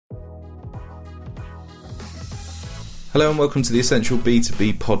Hello and welcome to the Essential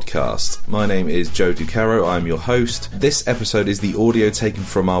B2B podcast. My name is Joe Ducaro, I'm your host. This episode is the audio taken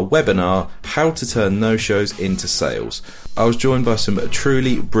from our webinar, How to Turn No-Shows into Sales. I was joined by some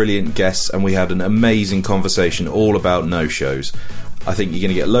truly brilliant guests and we had an amazing conversation all about no-shows. I think you're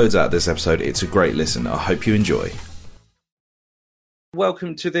going to get loads out of this episode. It's a great listen. I hope you enjoy.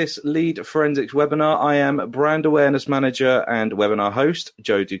 Welcome to this Lead Forensics webinar. I am Brand Awareness Manager and webinar host,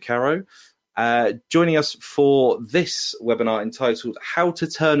 Joe Ducaro. Joining us for this webinar entitled How to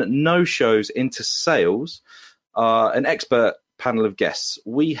Turn No-Shows into Sales, an expert panel of guests.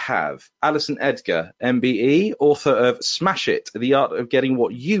 We have Alison Edgar, MBE, author of Smash It, The Art of Getting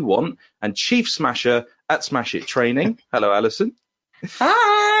What You Want, and Chief Smasher at Smash It Training. Hello, Alison.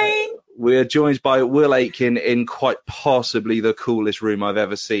 Hi. We're joined by Will Aitken in quite possibly the coolest room I've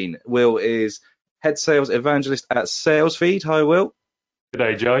ever seen. Will is Head Sales Evangelist at SalesFeed. Hi, Will. Good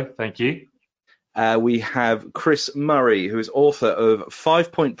day, Joe. Thank you. We have Chris Murray, who is author of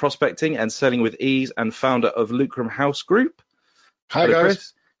 5 Point Prospecting and Selling with Ease and founder of Lucrum House Group. Hi, guys.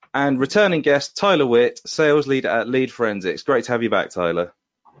 Chris. And returning guest, Tyler Witt, sales lead at Lead Forensics. Great to have you back, Tyler.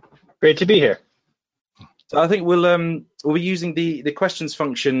 Great to be here. So I think we'll be using the questions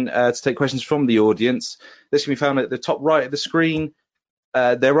function to take questions from the audience. This can be found at the top right of the screen.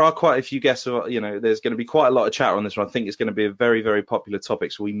 There are quite a few guests, there's going to be quite a lot of chat on this one. I think it's going to be a very, very popular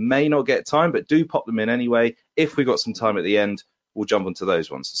topic, so we may not get time, but do pop them in anyway. If we've got some time at the end, we'll jump onto those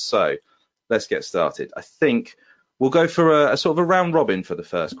ones. So let's get started. I think we'll go for a sort of a round robin for the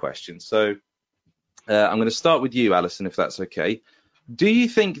first question. So I'm going to start with you, Alison, if that's okay. Do you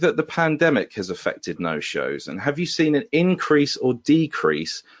think that the pandemic has affected no-shows, and have you seen an increase or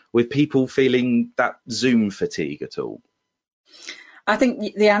decrease with people feeling that Zoom fatigue at all? I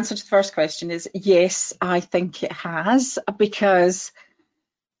think the answer to the first question is yes, I think it has, because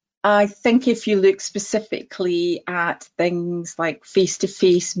I think if you look specifically at things like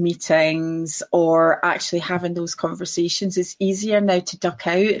face-to-face meetings or actually having those conversations, it's easier now to duck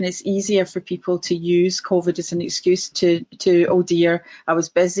out, and it's easier for people to use COVID as an excuse to oh dear, I was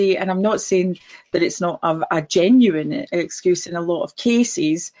busy. And I'm not saying that it's not a genuine excuse in a lot of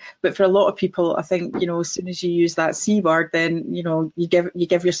cases, but for a lot of people, I think, as soon as you use that C word, then, you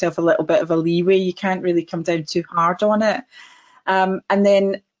give yourself a little bit of a leeway. You can't really come down too hard on it. And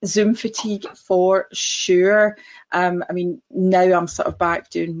then Zoom fatigue for sure. Now I'm sort of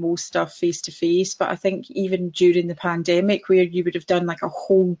back doing most stuff face to face, but I think even during the pandemic, where you would have done like a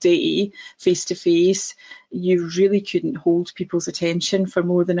whole day face to face, you really couldn't hold people's attention for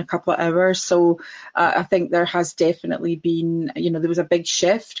more than a couple of hours. So I think there has definitely been, there was a big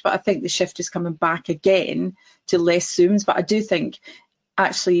shift, but I think the shift is coming back again to less Zooms. But I do think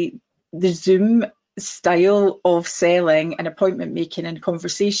actually the Zoom style of selling and appointment making and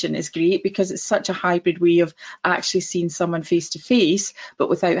conversation is great, because it's such a hybrid way of actually seeing someone face to face, but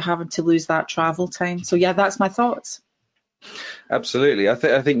without having to lose that travel time. So yeah, that's my thoughts. Absolutely. I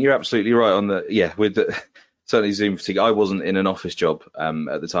think you're absolutely right on with certainly Zoom fatigue. I wasn't in an office job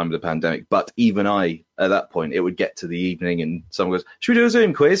at the time of the pandemic, but even I, at that point, it would get to the evening and someone goes, should we do a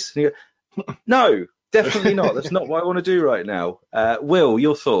Zoom quiz? And you go, no. Definitely not. That's not what I want to do right now. Will,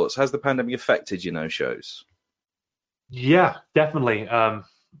 your thoughts? Has the pandemic affected your no-shows? Yeah, definitely. I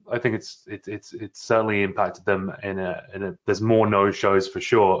think it's certainly impacted them there's more no-shows for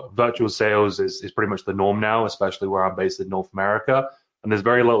sure. Virtual sales is pretty much the norm now, especially where I'm based in North America. And there's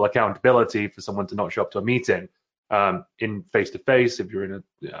very little accountability for someone to not show up to a meeting. In face-to-face, if you're in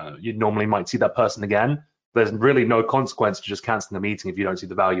you normally might see that person again. There's really no consequence to just canceling a meeting if you don't see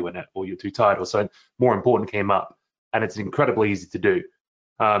the value in it, or you're too tired, or something more important came up, and it's incredibly easy to do.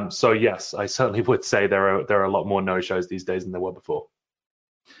 So yes, I certainly would say there are a lot more no-shows these days than there were before.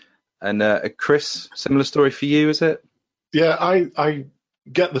 And Chris, similar story for you, is it? Yeah, I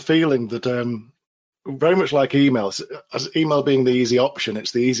get the feeling that very much like emails, as email being the easy option,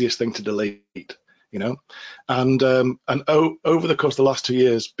 it's the easiest thing to delete, and over the course of the last 2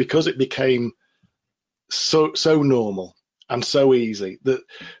 years, because it became so normal and so easy, that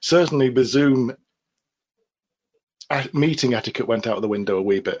certainly the Zoom meeting etiquette went out of the window a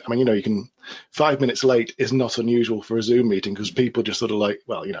wee bit. You can 5 minutes late is not unusual for a Zoom meeting, because people just sort of like,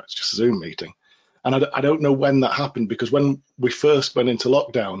 well, it's just a Zoom meeting. And I don't know when that happened, because when we first went into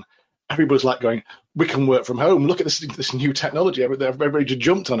lockdown, everybody's like going, we can work from home, look at this new technology, everybody just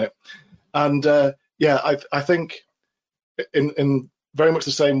jumped on it. And I think in very much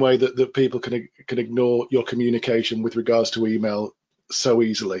the same way that people can ignore your communication with regards to email so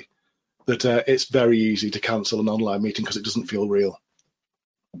easily, that it's very easy to cancel an online meeting because it doesn't feel real.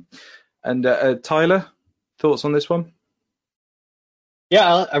 And Tyler, thoughts on this one?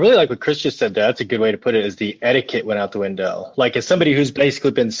 Yeah, I really like what Chris just said there. That's a good way to put it, is the etiquette went out the window. Like, as somebody who's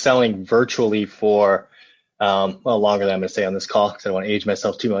basically been selling virtually for, well, longer than I'm going to say on this call, because I don't want to age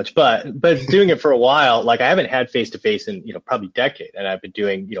myself too much, but doing it for a while, like I haven't had face-to-face in, probably a decade. And I've been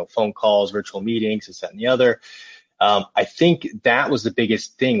doing, phone calls, virtual meetings, this, that, and the other. I think that was the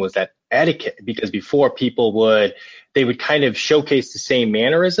biggest thing, was that etiquette, because before they would kind of showcase the same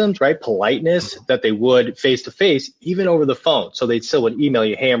mannerisms, right? Politeness that they would face to face, even over the phone. So they still would email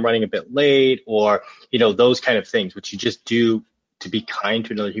you, hey, I'm running a bit late, or, those kind of things, which you just do to be kind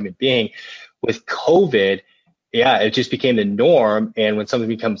to another human being. With COVID, yeah, it just became the norm. And when something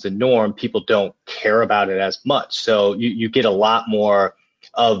becomes the norm, people don't care about it as much. So you get a lot more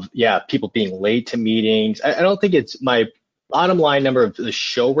of, people being late to meetings. I don't think it's my bottom line number of the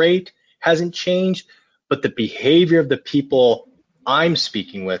show rate hasn't changed, but the behavior of the people I'm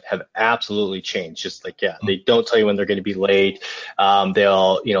speaking with have absolutely changed. Just like, they don't tell you when they're going to be late.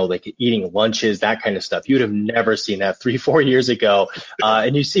 They'll, like eating lunches, that kind of stuff. You would have never seen that 3-4 years ago.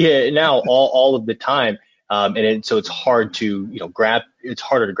 And you see it now all of the time. So it's hard to, it's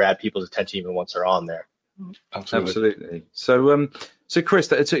harder to grab people's attention even once they're on there. Absolutely. So Chris,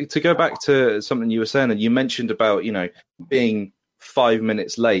 to go back to something you were saying, and you mentioned about, being 5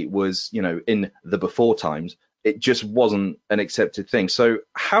 minutes late was, in the before times, it just wasn't an accepted thing. So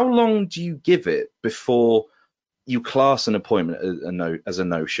how long do you give it before you class an appointment as a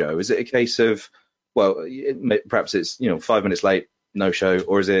no-show? Is it a case of, well, perhaps it's, 5 minutes late, no-show,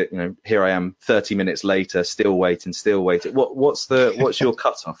 or is it, here I am 30 minutes later, still waiting? What's your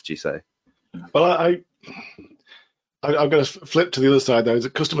cutoff, do you say? Well, I'm going to flip to the other side, though. Is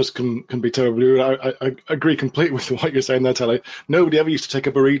that customers can be terribly rude. I agree completely with what you're saying there, Telly. Nobody ever used to take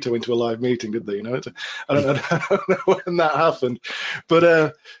a burrito into a live meeting, did they? I don't know when that happened.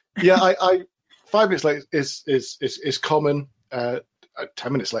 But, 5 minutes late is common. 10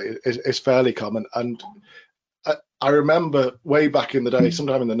 minutes late is fairly common. And I remember way back in the day,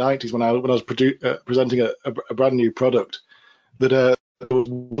 sometime in the 90s, when I was presenting a brand new product, that there was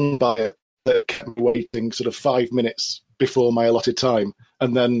one buyer that kept me waiting sort of 5 minutes before my allotted time,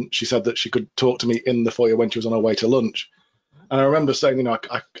 and then she said that she could talk to me in the foyer when she was on her way to lunch. And I remember saying,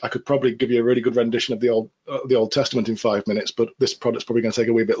 I could probably give you a really good rendition of the Old Testament in 5 minutes, but this product's probably going to take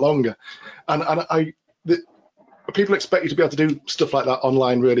a wee bit longer. And people expect you to be able to do stuff like that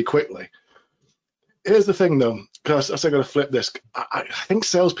online really quickly. Here's the thing, though, because I say, got to flip this. I think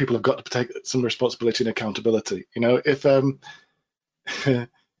salespeople have got to take some responsibility and accountability. If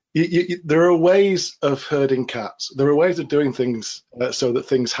there are ways of herding cats. There are ways of doing things so that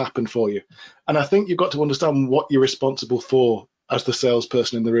things happen for you. And I think you've got to understand what you're responsible for as the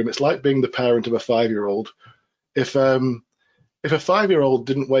salesperson in the room. It's like being the parent of a 5-year-old. If a 5-year-old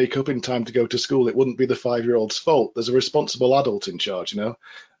didn't wake up in time to go to school, it wouldn't be the 5-year-old's fault. There's a responsible adult in charge, And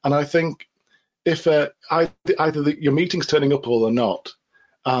I think if either your meeting's turning up or not,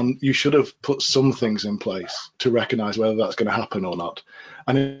 you should have put some things in place to recognize whether that's going to happen or not.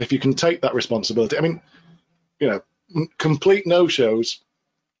 And if you can take that responsibility, complete no-shows,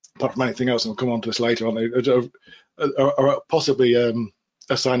 apart from anything else, and we'll come on to this later, aren't they, are possibly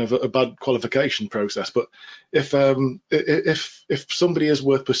a sign of a bad qualification process. But if somebody is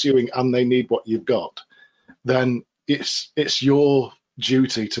worth pursuing and they need what you've got, then it's your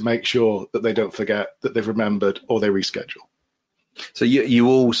duty to make sure that they don't forget, that they've remembered, or they reschedule. So you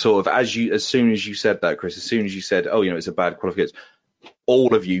all sort of, as soon as you said that, Chris, as soon as you said, it's a bad qualification,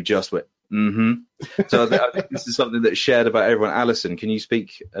 all of you just went, mm-hmm. So I think this is something that's shared about everyone. Alison, can you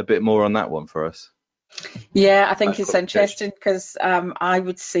speak a bit more on that one for us? Yeah, I think it's interesting because I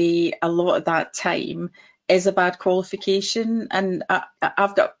would say a lot of that time is a bad qualification. And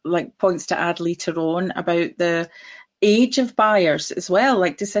I've got points to add later on about the age of buyers as well.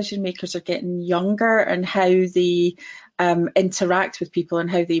 Like, decision makers are getting younger, and how they interact with people and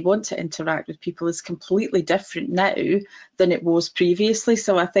how they want to interact with people is completely different now than it was previously.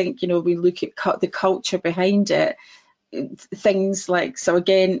 So I think, we look at the culture behind it, things like, so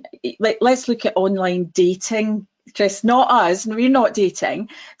again, let's look at online dating. Chris, not us, we're not dating,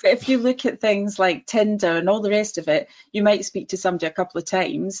 but if you look at things like Tinder and all the rest of it, you might speak to somebody a couple of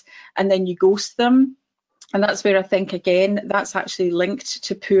times and then you ghost them. And that's where I think, again, that's actually linked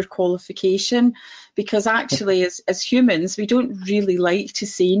to poor qualification, because actually as humans, we don't really like to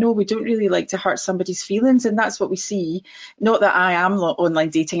say no. We don't really like to hurt somebody's feelings. And that's what we see. Not that I am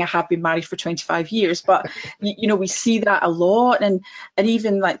online dating. I have been married for 25 years, but, we see that a lot. And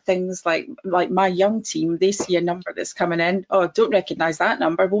even things like my young team, they see a number that's coming in. Oh, don't recognise that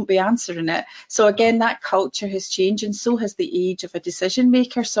number, won't be answering it. So again, that culture has changed, and so has the age of a decision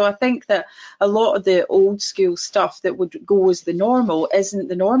maker. So I think that a lot of the old old school stuff that would go as the normal isn't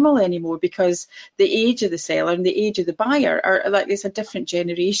the normal anymore, because the age of the seller and the age of the buyer are like, it's a different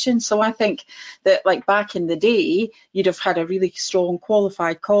generation. So I think that, like, back in the day, you'd have had a really strong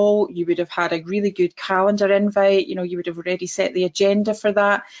qualified call, you would have had a really good calendar invite, you know, you would have already set the agenda for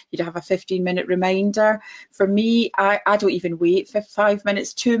that, you'd have a 15-minute reminder. For me, I don't even wait for 5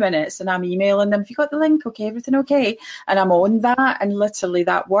 minutes, 2 minutes, and I'm emailing them, have you got the link? Okay, everything okay? And I'm on that, and literally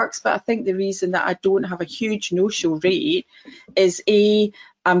that works. But I think the reason that I don't have a huge no-show rate is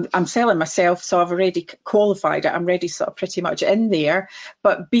I'm selling myself, so I've already qualified it. I'm already sort of pretty much in there.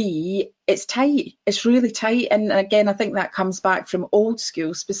 But B, it's tight. It's really tight. And again, I think that comes back from old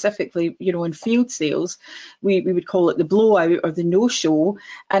school, specifically, you know, in field sales, we would call it the blowout or the no-show.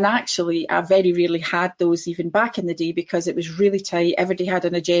 And actually, I very rarely had those even back in the day, because it was really tight. Everybody had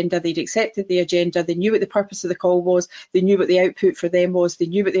an agenda. They'd accepted the agenda. They knew what the purpose of the call was. They knew what the output for them was. They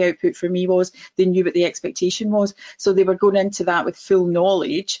knew what the output for me was. They knew what the expectation was. So they were going into that with full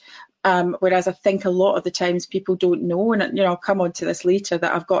knowledge. Whereas I think a lot of the times people don't know, and you know, I'll come on to this later,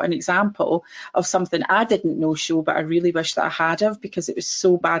 that I've got an example of something I didn't know show, but I really wish that I had have, because it was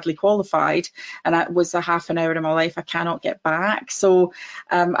so badly qualified, and it was a half an hour of my life I cannot get back. So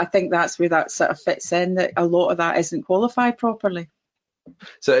I think that's where that sort of fits in, that a lot of that isn't qualified properly.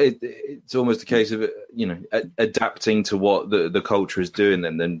 So it's almost a case of, you know, adapting to what the culture is doing,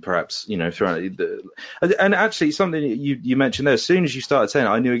 and then perhaps, you know, throwing and actually something you mentioned there, as soon as you started saying it,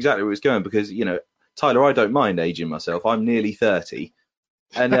 I knew exactly where it was going, because, you know, Tyler, I don't mind aging myself. I'm nearly 30.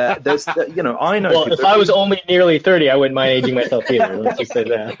 And there's, you know, I know. Well, if I was only nearly 30, I wouldn't mind aging myself either. Let's just say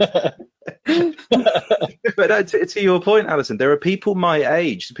that. But to your point, Alison, there are people my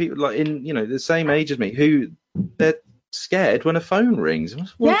age, people like in, you know, the same age as me, who they're scared when a phone rings.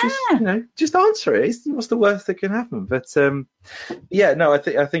 Well, Yeah. just answer it. What's the worst that can happen? But yeah, no, I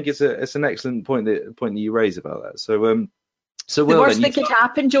think it's an excellent point that you raise about that. So so the worst that could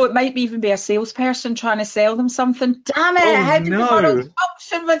happen, Joe, it might even be a salesperson trying to sell them something. Damn it! How did the world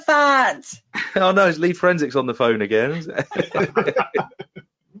function with that? Oh no, it's Lee Forensics on the phone again.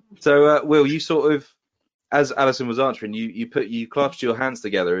 So Will, you sort of, as Alison was answering, you clasped your hands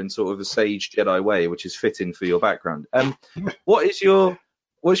together in sort of a sage Jedi way, which is fitting for your background. What's your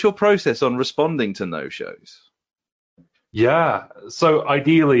process on responding to no-shows? Yeah, so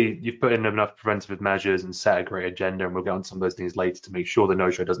ideally you've put in enough preventative measures and set a great agenda, and we'll get on some of those things later to make sure the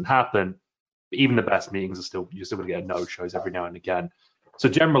no-show doesn't happen. But even the best meetings you're still going to get no-shows every now and again. So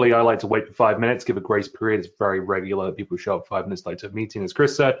generally I like to wait for 5 minutes, give a grace period. It's very regular that people show up 5 minutes late to a meeting, as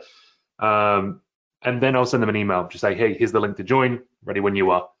Chris said. And then I'll send them an email, just say, hey, here's the link to join, ready when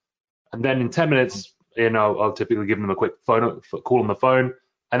you are. And then in 10 minutes, I'll typically give them a quick call on the phone,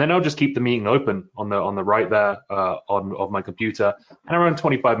 and then I'll just keep the meeting open on the right there of my computer. And around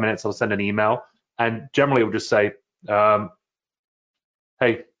 25 minutes, I'll send an email, and generally it will just say,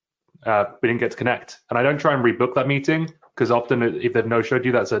 hey, we didn't get to connect. And I don't try and rebook that meeting, because often if they've no-showed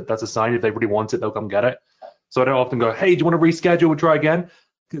you, that's a sign. If they really want it, they'll come get it. So I don't often go, hey, do you want to reschedule? We'll try again.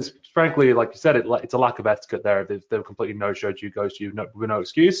 Because frankly, like you said, it's a lack of etiquette there. If they've completely no-showed you, ghost you, with no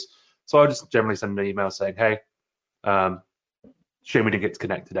excuse. So I'll just generally send an email saying, hey, shame we didn't get to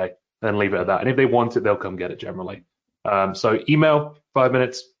connect today, and leave it at that. And if they want it, they'll come get it generally. So email, 5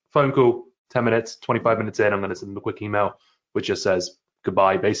 minutes, phone call, 10 minutes, 25 minutes in, I'm going to send them a quick email, which just says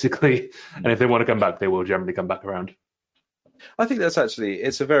goodbye, basically. And if they want to come back, they will generally come back around. I think that's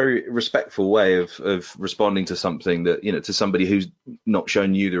it's a very respectful way of responding to something that, you know, to somebody who's not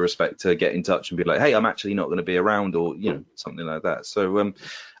shown you the respect to get in touch and be like, hey, I'm actually not going to be around, or, you know, something like that. So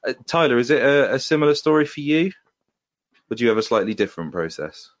Tyler, is it a similar story for you? Or do you have a slightly different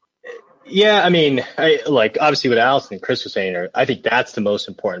process? Yeah, I mean, like obviously what Alison and Chris were saying, I think that's the most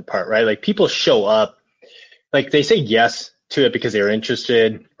important part, right? Like people show up, like they say yes to it because they're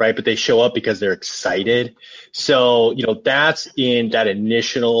interested, right? But they show up because they're excited. So, you know, that's in that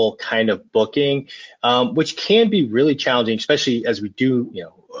initial kind of booking, which can be really challenging, especially as we do, you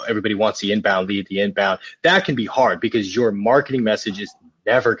know, everybody wants the inbound lead, the inbound. That can be hard because your marketing message is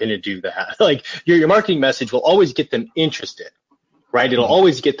never going to do that. Like your marketing message will always get them interested, right? It'll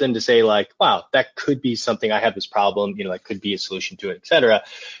always get them to say like, wow, that could be something. I have this problem, you know, that could be a solution to it, et cetera.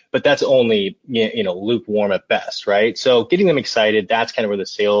 But that's only, you know, lukewarm at best, right? So getting them excited, that's kind of where the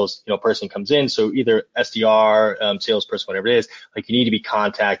sales, you know, person comes in. So either SDR, salesperson, whatever it is, like you need to be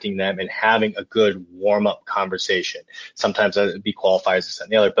contacting them and having a good warm up conversation. Sometimes that would be qualified as this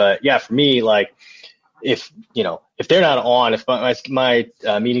and the other. But yeah, for me, like, if they're not on, if my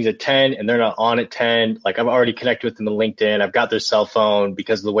meeting's at 10 and they're not on at 10, like I've already connected with them on LinkedIn, I've got their cell phone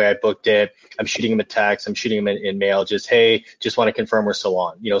because of the way I booked it. I'm shooting them a text, I'm shooting them in mail, just, hey, just want to confirm we're still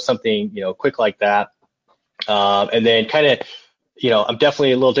on, you know, something, you know, quick like that. And then kind of, I'm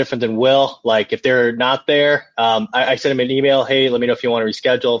definitely a little different than Will. Like if they're not there, I send them an email. Hey, let me know if you want to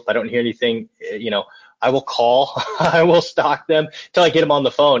reschedule. If I don't hear anything, I will call. I will stalk them till I get them on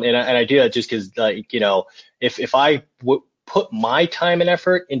the phone. And I do that just because, if I put my time and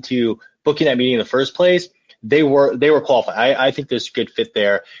effort into booking that meeting in the first place, they were qualified. I think there's a good fit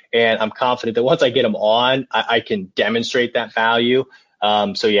there, and I'm confident that once I get them on, I can demonstrate that value.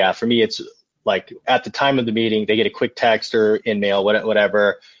 So yeah, for me, it's like at the time of the meeting, they get a quick text or in-mail,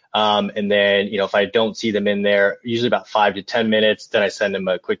 whatever. And then, if I don't see them in there, usually about 5 to 10 minutes, then I send them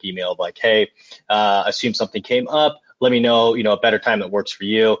a quick email like, hey, assume something came up. Let me know, a better time that works for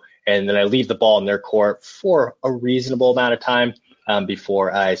you. And then I leave the ball in their court for a reasonable amount of time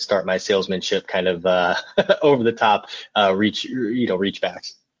before I start my salesmanship kind of over the top reach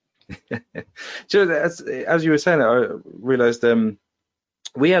backs. So as you were saying, I realized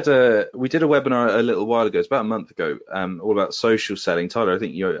we did a webinar a little while ago. It's about a month ago, all about social selling. Tyler, I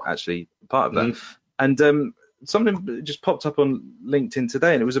think you're actually part of that. And something just popped up on LinkedIn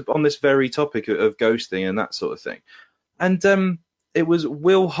today, and it was on this very topic of ghosting and that sort of thing. And it was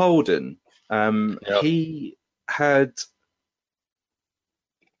Will Holden. Yep. He had,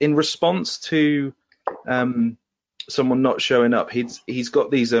 in response to someone not showing up, he's got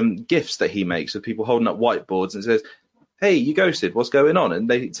these GIFs that he makes of people holding up whiteboards and says, hey, you ghosted, what's going on?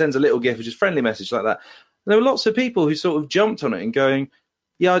 And he sends a little GIF, which is a friendly message like that. And there were lots of people who sort of jumped on it and going,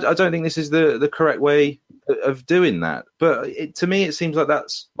 yeah, I don't think this is the correct way of doing that. But to me, it seems like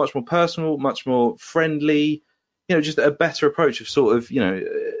that's much more personal, much more friendly, just a better approach of sort of,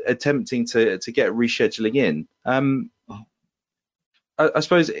 attempting to get rescheduling in. I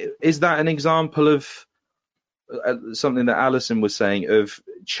suppose, is that an example of something that Alison was saying of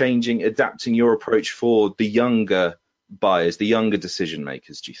changing, adapting your approach for the younger buyers, the younger decision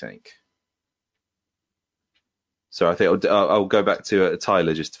makers, do you think? So I think I'll go back to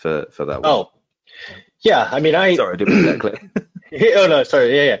Tyler just for that one. Oh, yeah. I mean, sorry, I didn't make that clear. Oh no,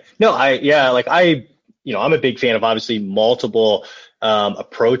 sorry. Yeah. No, I'm a big fan of obviously multiple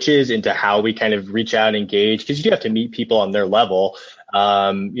approaches into how we kind of reach out and engage, because you do have to meet people on their level,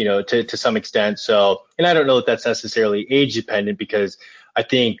 to some extent. So, and I don't know if that's necessarily age dependent, because I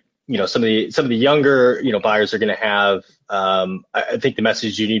think, some of the younger, buyers are going to have, I think the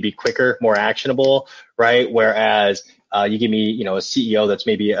message you need to be quicker, more actionable, right? Whereas you give me, a CEO that's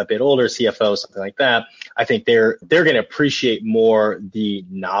maybe a bit older, CFO, something like that, I think they're going to appreciate more the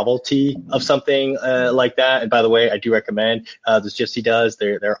novelty of something like that. And by the way, I do recommend this Gypsy does.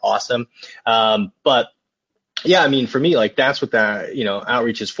 They're awesome. But yeah, I mean, for me, like that's what that,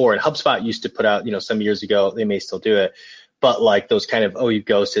 outreach is for. And HubSpot used to put out, some years ago, they may still do it, but like those kind of, oh, you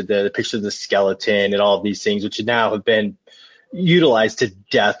ghosted, the picture of the skeleton and all of these things, which now have been utilized to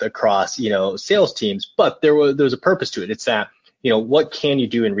death across, sales teams. But there was a purpose to it. It's that, what can you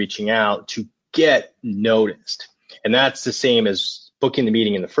do in reaching out to get noticed? And that's the same as booking the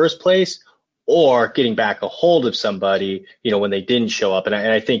meeting in the first place, or getting back a hold of somebody, when they didn't show up. And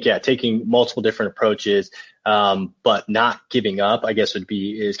I think, yeah, taking multiple different approaches, but not giving up, I guess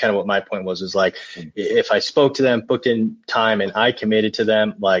is kind of what my point was, is like, if I spoke to them, booked in time, and I committed to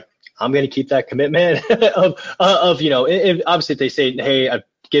them, like, I'm going to keep that commitment of obviously if they say, hey, I've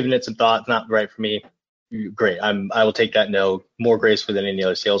given it some thought, it's not right for me, great. I will take that no more gracefully than any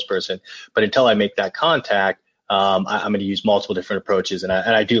other salesperson. But until I make that contact, I'm going to use multiple different approaches. And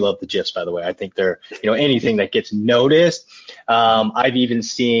I do love the GIFs, by the way. I think they're, anything that gets noticed. I've even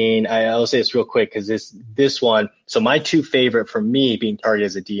seen, I'll say this real quick, because this one, so my two favorite for me being targeted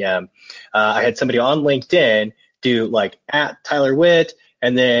as a DM, I had somebody on LinkedIn do like @TylerWitt,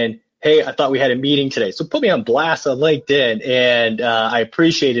 and then, hey, I thought we had a meeting today. So put me on blast on LinkedIn, and I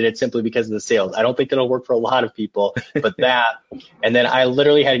appreciated it simply because of the sales. I don't think that'll work for a lot of people, but that. And then I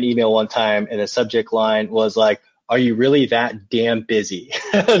literally had an email one time, and the subject line was like, are you really that damn busy?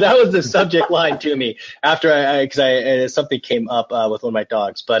 That was the subject line to me after because something came up with one of my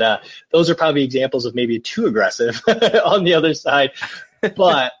dogs. But those are probably examples of maybe too aggressive on the other side.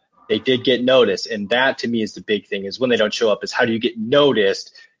 But they did get noticed. And that to me is the big thing, is when they don't show up, is how do you get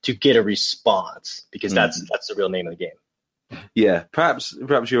noticed to get a response, because that's the real name of the game. Yeah, perhaps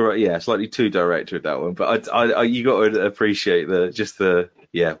you're right. Yeah, slightly too direct with that one, but I you got to appreciate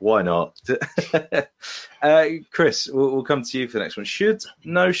why not? Chris, we'll come to you for the next one. Should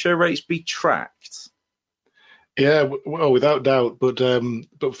no-show rates be tracked? Yeah, well, without doubt, but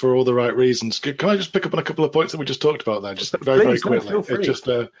for all the right reasons. Can I just pick up on a couple of points that we just talked about there, just very quickly? It's just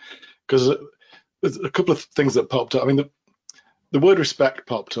because there's a couple of things that popped up. I mean, the word respect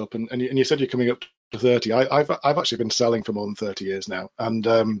popped up, and you said you're coming up to 30. I've actually been selling for more than 30 years now, and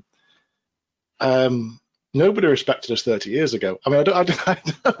Nobody respected us 30 years ago. I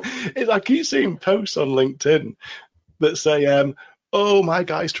mean, I keep seeing posts on LinkedIn that say, oh, my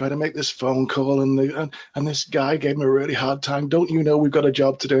guy's trying to make this phone call and this guy gave him a really hard time. Don't you know we've got a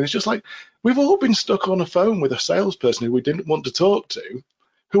job to do? And it's just like, we've all been stuck on a phone with a salesperson who we didn't want to talk to,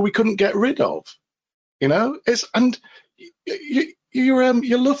 who we couldn't get rid of. You know,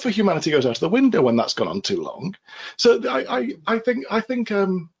 your love for humanity goes out of the window when that's gone on too long. So I think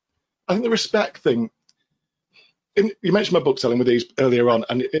the respect thing. You mentioned my book selling with these earlier on,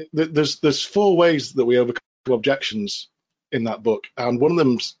 and there's 4 ways that we overcome objections in that book, and one of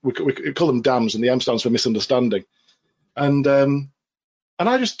them we call them dams, and the M stands for misunderstanding. And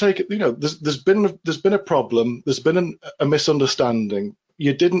I just take it, you know, there's been a problem, there's been a misunderstanding.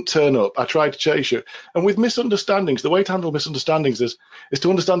 You didn't turn up. I tried to chase you. And with misunderstandings, the way to handle misunderstandings is to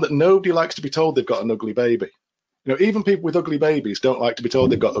understand that nobody likes to be told they've got an ugly baby. You know, even people with ugly babies don't like to be told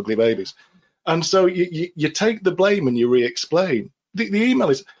they've got ugly babies. And so you take the blame and you re-explain. The email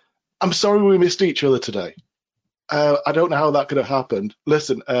is, I'm sorry we missed each other today. I don't know how that could have happened.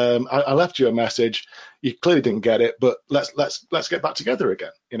 Listen, I left you a message. You clearly didn't get it, but let's get back together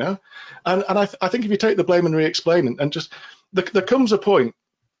again, you know? And I think if you take the blame and re-explain and just, there comes a point,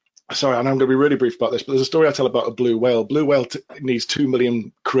 sorry, and I'm going to be really brief about this, but there's a story I tell about a blue whale. Blue whale needs 2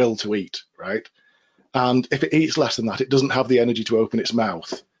 million krill to eat, right? And if it eats less than that, it doesn't have the energy to open its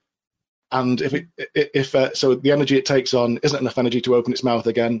mouth. And so the energy it takes on isn't enough energy to open its mouth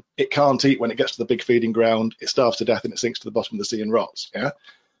again. It can't eat when it gets to the big feeding ground. It starves to death and it sinks to the bottom of the sea and rots. Yeah.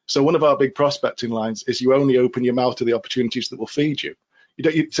 So one of our big prospecting lines is you only open your mouth to the opportunities that will feed you.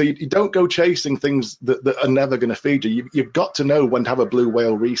 You don't go chasing things that are never going to feed you. You've got to know when to have a blue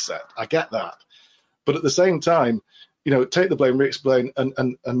whale reset. I get that, but at the same time, you know, take the blame, re-explain,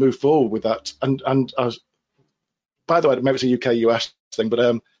 and move forward with that. And by the way, maybe it's a UK US thing,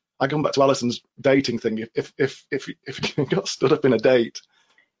 but I come back to Alison's dating thing. If you got stood up in a date,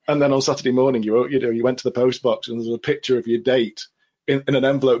 and then on Saturday morning you went to the post box and there's a picture of your date in an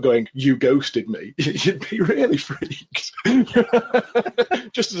envelope going, "You ghosted me," you'd be really freaked.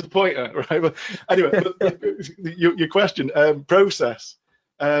 Just as a pointer, right? But anyway, your question, process.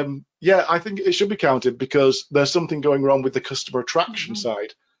 Yeah, I think it should be counted because there's something going wrong with the customer attraction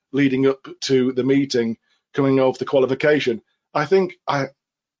side leading up to the meeting, coming off the qualification. I think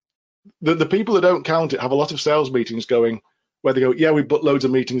the people that don't count it have a lot of sales meetings going where they go, yeah, we booked loads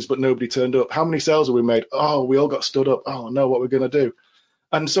of meetings, but nobody turned up. How many sales have we made? Oh, we all got stood up. Oh, no, what we're going to do?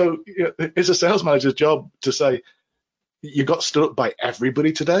 And so it's a sales manager's job to say, you got stood up by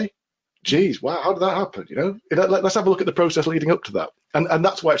everybody today? Geez, wow, how did that happen? You know, let's have a look at the process leading up to that. And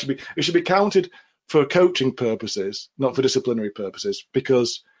that's why it should be counted for coaching purposes, not for disciplinary purposes,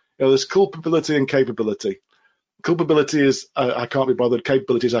 because there's culpability and capability. Culpability is I can't be bothered.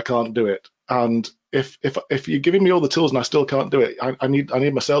 Capability is I can't do it. And if you're giving me all the tools and I still can't do it, I need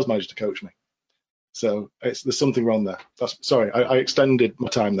my sales manager to coach me. So there's something wrong there. Sorry, I extended my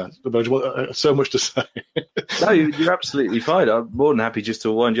time there. But so much to say. No, you're absolutely fine. I'm more than happy just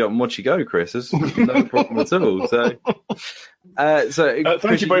to wind you up and watch you go, Chris. There's no problem at all. So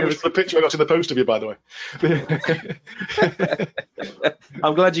thank you very much for the picture I got in the post of you, by the way.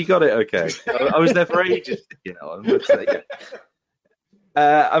 I'm glad you got it. Okay, I was there for ages. You know, I'm going to say.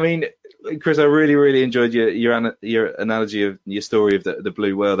 I mean, Chris, I really, really enjoyed your analogy of your story of the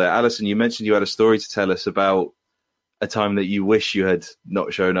blue whale there. Alison, you mentioned you had a story to tell us about a time that you wish you had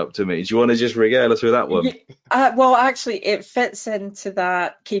not shown up to me. Do you want to just regale us with that one? Well, actually, it fits into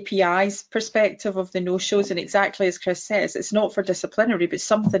that KPIs perspective of the no-shows, and exactly as Chris says, it's not for disciplinary, but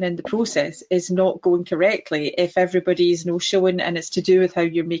something in the process is not going correctly. If everybody is no-showing and it's to do with how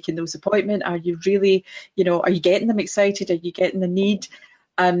you're making those appointments, are you really, are you getting them excited? Are you getting the need?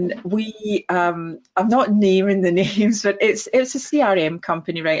 And I'm not naming the names, but it's a CRM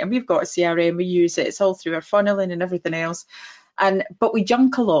company, right? And we've got a CRM, we use it, it's all through our funneling and everything else. But we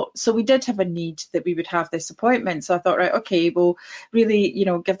junk a lot. So we did have a need that we would have this appointment. So I thought, right, okay, well, really,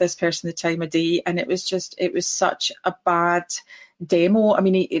 give this person the time of day. And it was such a bad demo. I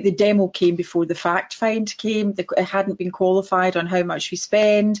mean, the demo came before the fact find came. It hadn't been qualified on how much we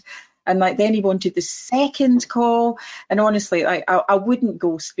spend. And then he wanted the second call. And honestly, I wouldn't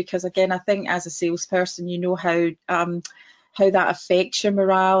ghost because, again, I think as a salesperson, you know how that affects your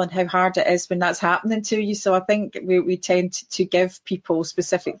morale and how hard it is when that's happening to you. So I think we tend to give people,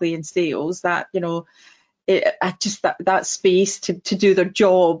 specifically in sales, that, that space to do their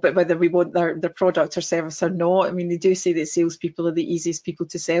job, but whether we want their product or service or not. I mean, they do say that salespeople are the easiest people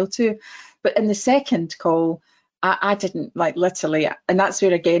to sell to. But in the second call, I didn't, like, literally, and that's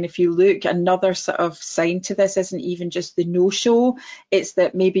where, again, if you look, another sort of sign to this isn't even just the no-show, it's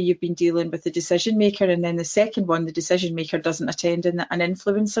that maybe you've been dealing with the decision maker, and then the second one, the decision maker doesn't attend and an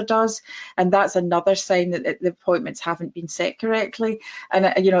influencer does, and that's another sign that the appointments haven't been set correctly.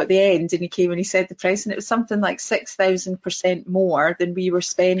 And, you know, at the end, and he came and he said the price, and it was something like 6,000% more than we were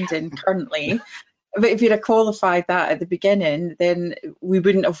spending currently. But if you'd have qualified that at the beginning, then we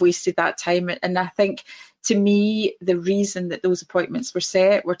wouldn't have wasted that time. And I think, to me, the reason that those appointments were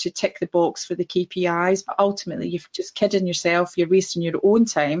set were to tick the box for the KPIs, but ultimately you're just kidding yourself, you're wasting your own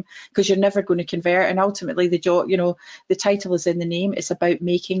time because you're never going to convert. And ultimately the job, you know, the title is in the name, it's about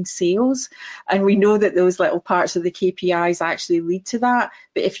making sales. And we know that those little parts of the KPIs actually lead to that.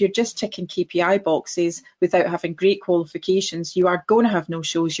 But if you're just ticking KPI boxes without having great qualifications, you are going to have no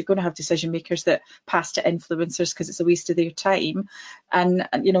shows, you're going to have decision makers that pass to influencers because it's a waste of their time. And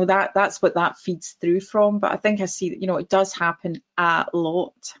you know, that's what that feeds through from. But I think I see that, you know, it does happen a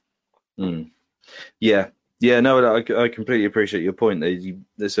lot. Yeah, no, I completely appreciate your point.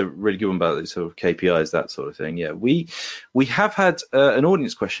 There's a really good one about these sort of KPIs, that sort of thing. Yeah, we have had an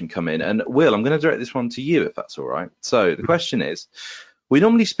audience question come in, and Will, I'm going to direct this one to you if that's all right. So the question is, we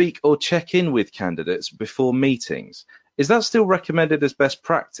normally speak or check in with candidates before meetings. Is that still recommended as best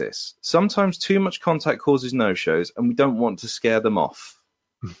practice? Sometimes too much contact causes no-shows, and we don't want to scare them off.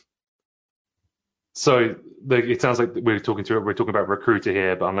 So it sounds like we're talking about recruiter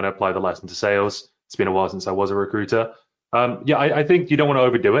here, but I'm going to apply the lesson to sales. It's been a while since I was a recruiter. I think you don't want to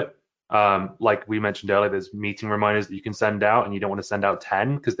overdo it. Like we mentioned earlier, there's meeting reminders that you can send out, and you don't want to send out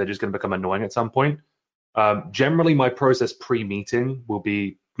 10 because they're just going to become annoying at some point. Generally, my process pre-meeting will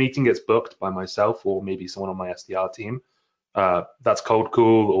be meeting gets booked by myself or maybe someone on my SDR team. That's cold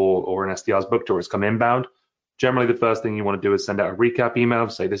call or an SDR's booked or it's come inbound. Generally, the first thing you want to do is send out a recap email,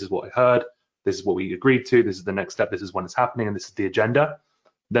 say this is what I heard. This is what we agreed to. This is the next step. This is when it's happening, and this is the agenda.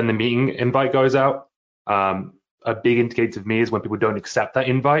 Then the meeting invite goes out. A big indicator to me is when people don't accept that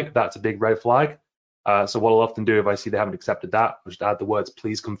invite. That's a big red flag. So what I'll often do if I see they haven't accepted that, I'll just add the words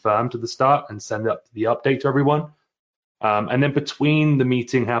 "please confirm" to the start and send up the update to everyone. And then between the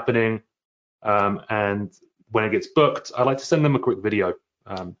meeting happening and when it gets booked, I like to send them a quick video,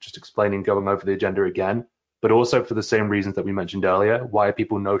 just explaining, going over the agenda again. But also for the same reasons that we mentioned earlier, why are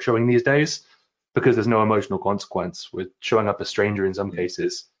people no-showing these days? Because there's no emotional consequence with showing up a stranger in some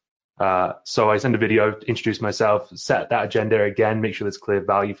cases. So I send a video, introduce myself, set that agenda again, make sure there's clear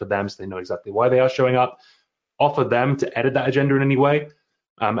value for them so they know exactly why they are showing up, offer them to edit that agenda in any way,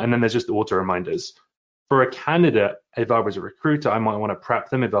 and then there's just auto reminders. For a candidate, if I was a recruiter, I might want to prep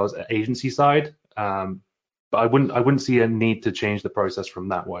them if I was an agency side, but I wouldn't see a need to change the process from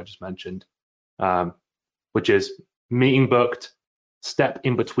that, what I just mentioned. Which is meeting booked, step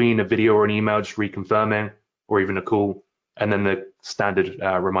in between a video or an email, just reconfirming, or even a call, and then the standard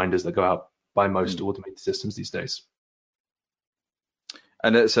reminders that go out by most automated systems these days.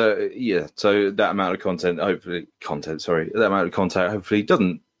 And so that amount of content, that amount of contact hopefully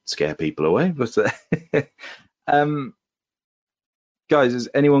doesn't scare people away. But guys, has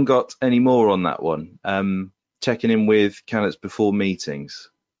anyone got any more on that one? Checking in with candidates before meetings.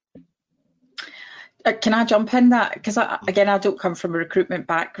 Can I jump in that? Because I don't come from a recruitment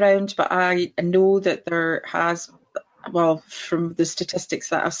background, but I know that there has, well, from the statistics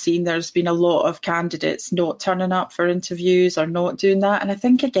that I've seen, there's been a lot of candidates not turning up for interviews or not doing that. And I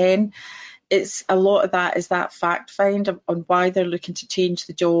think, again, it's a lot of that is that fact find on why they're looking to change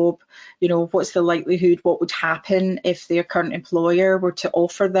the job. You know, what's the likelihood, what would happen if their current employer were to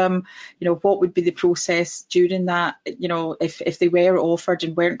offer them, you know, what would be the process during that, you know, if they were offered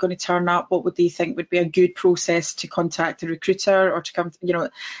and weren't going to turn up, what would they think would be a good process to contact the recruiter or to come, you know.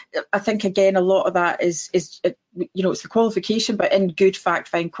 I think, again, a lot of that is you know, it's the qualification, but in good fact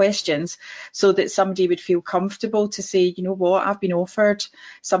find questions so that somebody would feel comfortable to say, you know what, I've been offered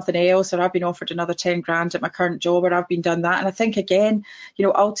something else, or I've been offered another 10 grand at my current job, or I've been done that. And I think, again, you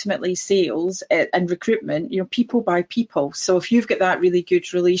know, ultimately sales and recruitment, you know, people buy people. So if you've got that really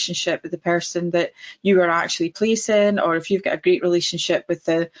good relationship with the person that you are actually placing, or if you've got a great relationship with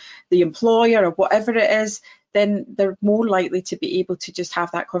the employer or whatever it is, then they're more likely to be able to just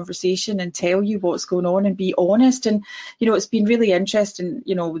have that conversation and tell you what's going on and be honest. And, you know, it's been really interesting,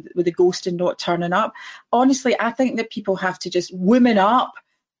 you know, with the ghosting not turning up. Honestly, I think that people have to just women up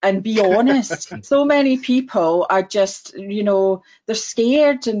and be honest. So many people are just, you know, they're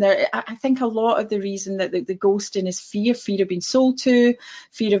scared, and I think a lot of the reason that the ghosting is fear of being sold to,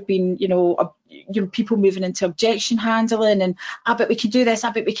 fear of being, you know, people moving into objection handling, and I bet we can do this,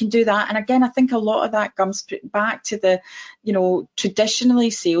 I bet we can do that. And again, I think a lot of that comes back to the, traditionally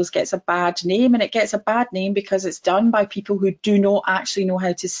sales gets a bad name, and it gets a bad name because it's done by people who do not actually know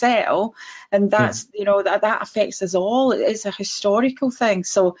how to sell. And that's, that affects us all. It's a historical thing.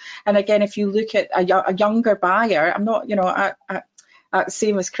 So, and again, if you look at a younger buyer, I'm not,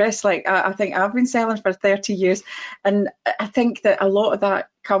 same as Chris, I think I've been selling for 30 years. And I think that a lot of that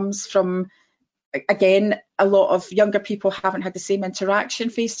comes from, again, a lot of younger people haven't had the same interaction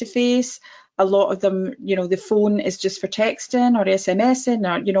face to face. A lot of them, the phone is just for texting or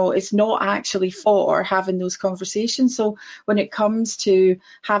SMSing, or, it's not actually for having those conversations. So when it comes to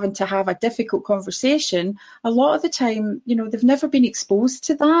having to have a difficult conversation, a lot of the time, they've never been exposed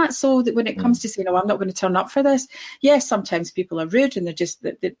to that. So that when it comes to saying, I'm not going to turn up for this, yes, sometimes people are rude and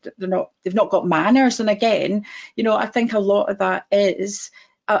they've not got manners. And again, I think a lot of that is,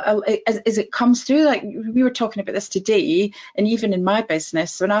 as it comes through, like we were talking about this today, and even in my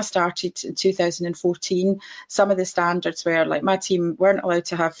business, when I started in 2014, some of the standards were like my team weren't allowed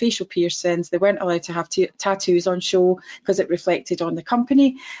to have facial piercings, they weren't allowed to have tattoos on show because it reflected on the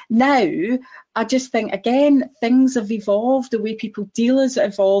company. Now, I just think, again, things have evolved, the way people deal has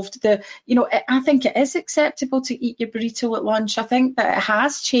evolved. I think it is acceptable to eat your burrito at lunch. I think that it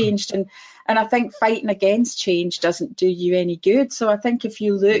has changed, and I think fighting against change doesn't do you any good. So I think if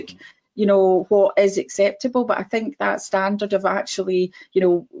you look, what is acceptable, but I think that standard of actually,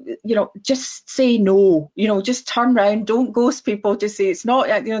 just say no, just turn around, don't ghost people, just say it's not,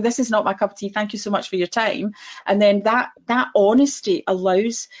 this is not my cup of tea, thank you so much for your time. And then that honesty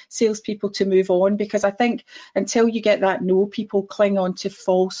allows salespeople to move on, because I think until you get that no, people cling on to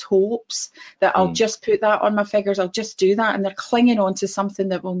false hopes that I'll just put that on my figures, I'll just do that, and they're clinging on to something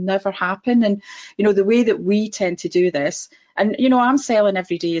that will never happen. And, the way that we tend to do this, and, I'm selling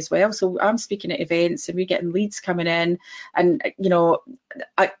every day as well. So I'm speaking at events and we're getting leads coming in. And,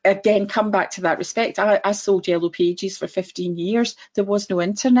 I, again, come back to that respect. I sold Yellow Pages for 15 years. There was no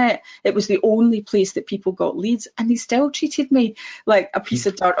internet. It was the only place that people got leads. And they still treated me like a piece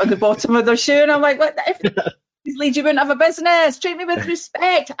of dirt on the bottom of their shoe. And I'm like, what? These leads, you wouldn't have a business. Treat me with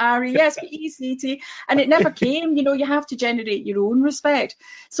respect. RESPECT. And it never came. You have to generate your own respect.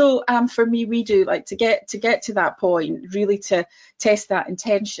 So for me, we do like to get to that point, really to test that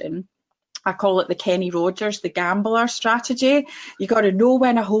intention. I call it the Kenny Rogers, the gambler strategy. You got to know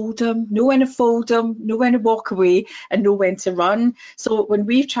when to hold them, know when to fold them, know when to walk away, and know when to run. So when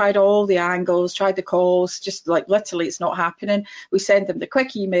we've tried all the angles, tried the calls, just like literally it's not happening, we send them the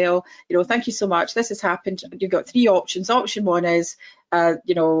quick email, thank you so much, this has happened. You've got 3 options. Option 1 is,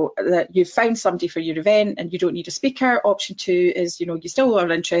 that you've found somebody for your event and you don't need a speaker. Option 2 is, you still are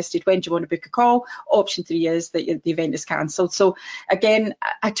interested. When do you want to book a call? Option 3 is that the event is cancelled. So again,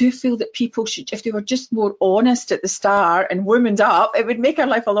 I do feel that people should, if they were just more honest at the start and womaned up, it would make our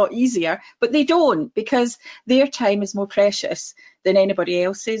life a lot easier. But they don't, because their time is more precious than anybody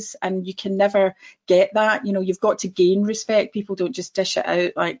else's, and you can never get that. You've got to gain respect. People don't just dish it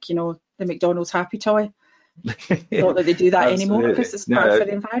out like, the McDonald's Happy Toy. Not that they do that anymore, because it's bad for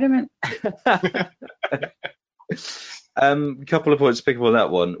the environment. A couple of points to pick up on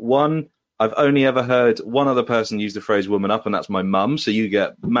that one. One, I've only ever heard one other person use the phrase woman up, and that's my mum. So you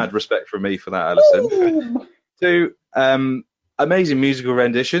get mad respect from me for that, Alison. 2, amazing musical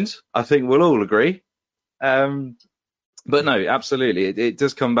renditions. I think we'll all agree. But no, absolutely. It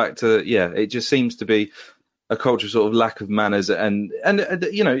does come back to, it just seems to be a culture sort of lack of manners, and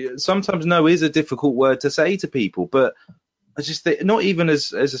sometimes no is a difficult word to say to people, but I just think, not even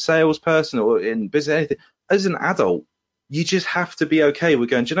as a salesperson or in business, anything, as an adult, you just have to be okay with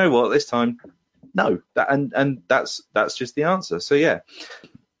going, do you know what, this time, no, and that's just the answer. So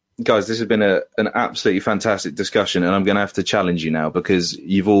guys, this has been an absolutely fantastic discussion, and I'm going to have to challenge you now, because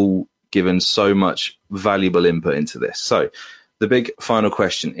you've all given so much valuable input into this. So the big final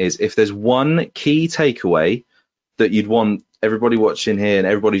question is, if there's one key takeaway that you'd want everybody watching here and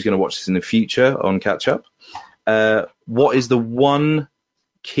everybody who's going to watch this in the future on Catch Up, what is the one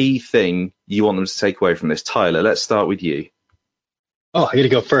key thing you want them to take away from this? Tyler, let's start with you. Oh, I got to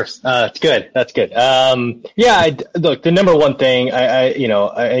go first. It's good. That's good. Look, the number one thing, I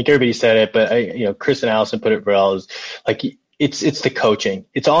think everybody said it, but Chris and Alison put it well, is like, it's the coaching.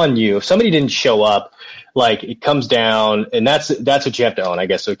 It's on you. If somebody didn't show up, like, it comes down, and that's what you have to own, I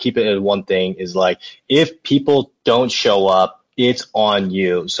guess. So keep it as one thing, is like, if people don't show up, it's on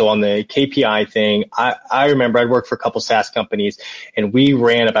you. So on the KPI thing, I remember I'd worked for a couple SaaS companies, and we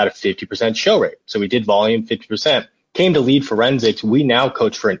ran about a 50% show rate. So we did volume 50%. Came to Lead Forensics, we now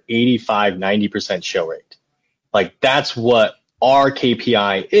coach for an 85-90% show rate. Like, that's what our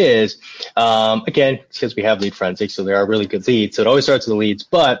KPI is. Again, because we have Lead Forensics, so there are really good leads. So it always starts with the leads,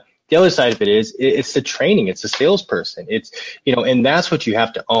 but the other side of it is it's the training. It's the salesperson. It's, and that's what you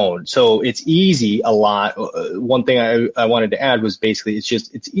have to own. So it's easy a lot. One thing I wanted to add was basically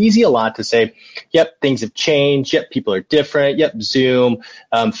it's easy a lot to say, yep, things have changed. Yep, people are different. Yep, Zoom,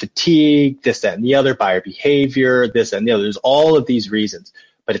 fatigue, this, that, and the other, buyer behavior, this, and the other. There's all of these reasons.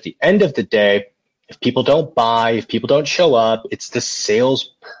 But at the end of the day, if people don't buy, if people don't show up, it's the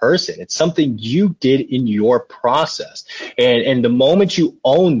salesperson. It's something you did in your process. And the moment you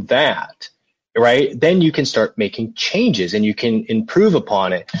own that, right, then you can start making changes and you can improve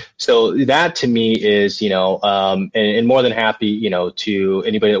upon it. So that to me is, and more than happy, to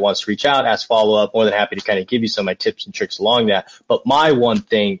anybody that wants to reach out, ask follow up, more than happy to kind of give you some of my tips and tricks along that. But my one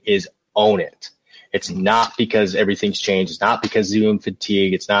thing is own it. It's not because everything's changed. It's not because Zoom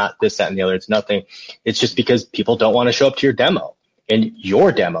fatigue. It's not this, that, and the other. It's nothing. It's just because people don't want to show up to your demo, and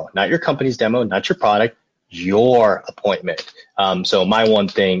your demo, not your company's demo, not your product, your appointment. So my one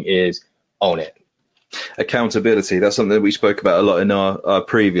thing is own it. Accountability. That's something that we spoke about a lot in our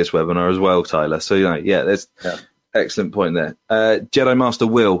previous webinar as well, Tyler. So, there's excellent point there. Jedi Master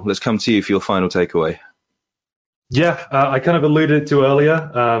Will, let's come to you for your final takeaway. Yeah, I kind of alluded to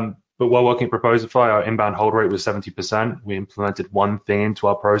earlier. But while working at Proposify, our inbound hold rate was 70%. We implemented one thing into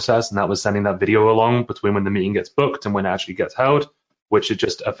our process, and that was sending that video along between when the meeting gets booked and when it actually gets held, which it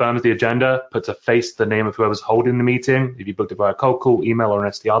just affirms the agenda, puts a face to the name of whoever's holding the meeting. If you booked it via cold call, email, or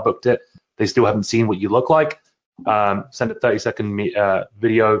an SDR booked it, they still haven't seen what you look like. Send a 30-second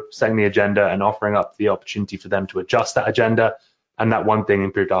video setting the agenda and offering up the opportunity for them to adjust that agenda. And that one thing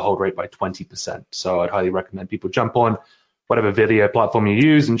improved our hold rate by 20%. So I'd highly recommend people jump on whatever video platform you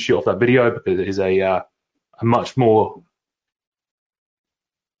use and shoot off that video, because it is a much more,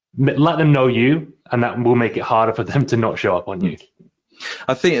 let them know you, and that will make it harder for them to not show up on you.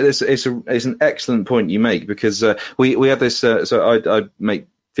 I think it's an excellent point you make, because we had this, so I make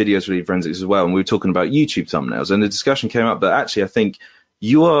videos for Lead Forensics as well, and we were talking about YouTube thumbnails, and the discussion came up that actually I think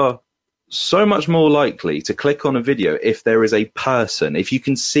you are so much more likely to click on a video if there is a person. If you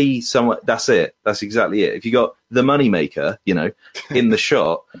can see someone, that's it. That's exactly it. If you got the moneymaker, in the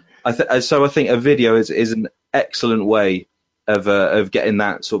shot, so I think a video is an excellent way of getting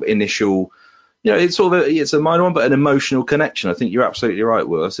that sort of initial, it's it's a minor one, but an emotional connection. I think you're absolutely right,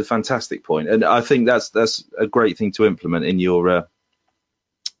 Will. That's a fantastic point, and I think that's a great thing to implement in your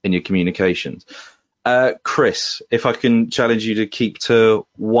communications. Chris, if I can challenge you to keep to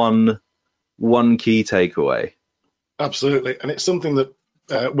one key takeaway. Absolutely. And it's something that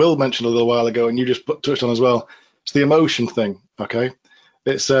Will mentioned a little while ago, and you just touched on as well. It's the emotion thing, okay?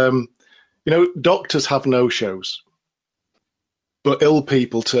 It's, doctors have no-shows, but ill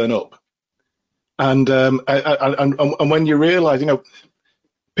people turn up. And when you realise,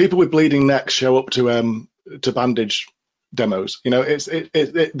 people with bleeding necks show up to bandage demos. There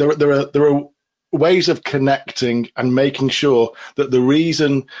are ways of connecting and making sure that the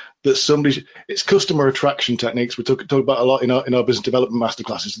reason that it's customer attraction techniques we talk about a lot in our business development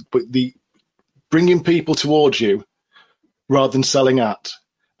masterclasses, but the bringing people towards you rather than selling at,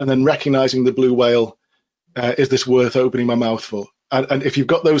 and then recognizing the blue whale, is this worth opening my mouth for? And if you've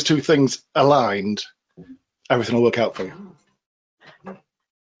got those two things aligned, everything will work out for you.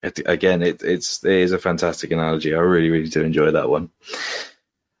 It is a fantastic analogy. I really, really do enjoy that one.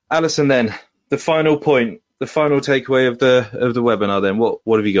 Alison, then, the final point, the final takeaway of the webinar, then,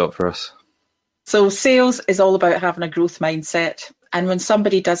 what have you got for us? So sales is all about having a growth mindset. And when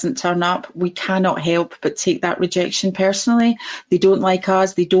somebody doesn't turn up, we cannot help but take that rejection personally. They don't like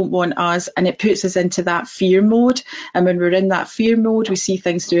us, they don't want us, and it puts us into that fear mode. And when we're in that fear mode, we see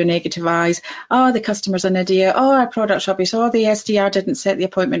things through negative eyes. Oh, the customer's an idiot. Oh, our product's rubbish. Oh, the SDR didn't set the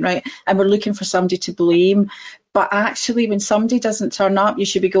appointment right. And we're looking for somebody to blame. But actually, when somebody doesn't turn up, you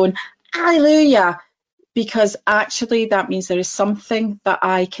should be going, hallelujah. Because actually that means there is something that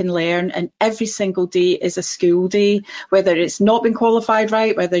I can learn, and every single day is a school day. Whether it's not been qualified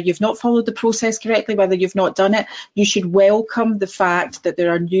right, whether you've not followed the process correctly, whether you've not done it, you should welcome the fact that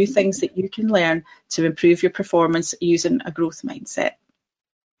there are new things that you can learn to improve your performance using a growth mindset.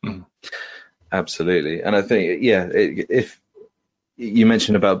 Absolutely. And I think, if you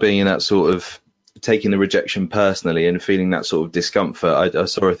mentioned about being in that sort of taking the rejection personally and feeling that sort of discomfort, I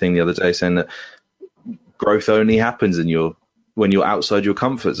saw a thing the other day saying that growth only happens when you're outside your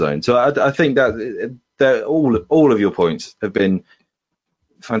comfort zone. So I think that all of your points have been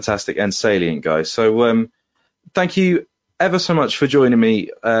fantastic and salient, guys. So thank you ever so much for joining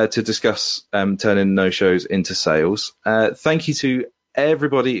me to discuss turning no-shows into sales. Thank you to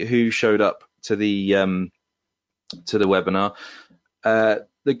everybody who showed up to the to the webinar.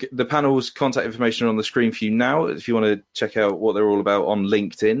 The panel's contact information on the screen for you now if you want to check out what they're all about on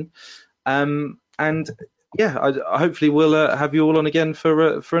LinkedIn. And yeah, I hopefully we'll have you all on again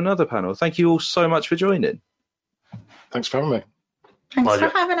for another panel. Thank you all so much for joining. Thanks for having me. Thanks for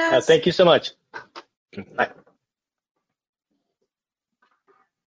having us. Thank you so much. Bye.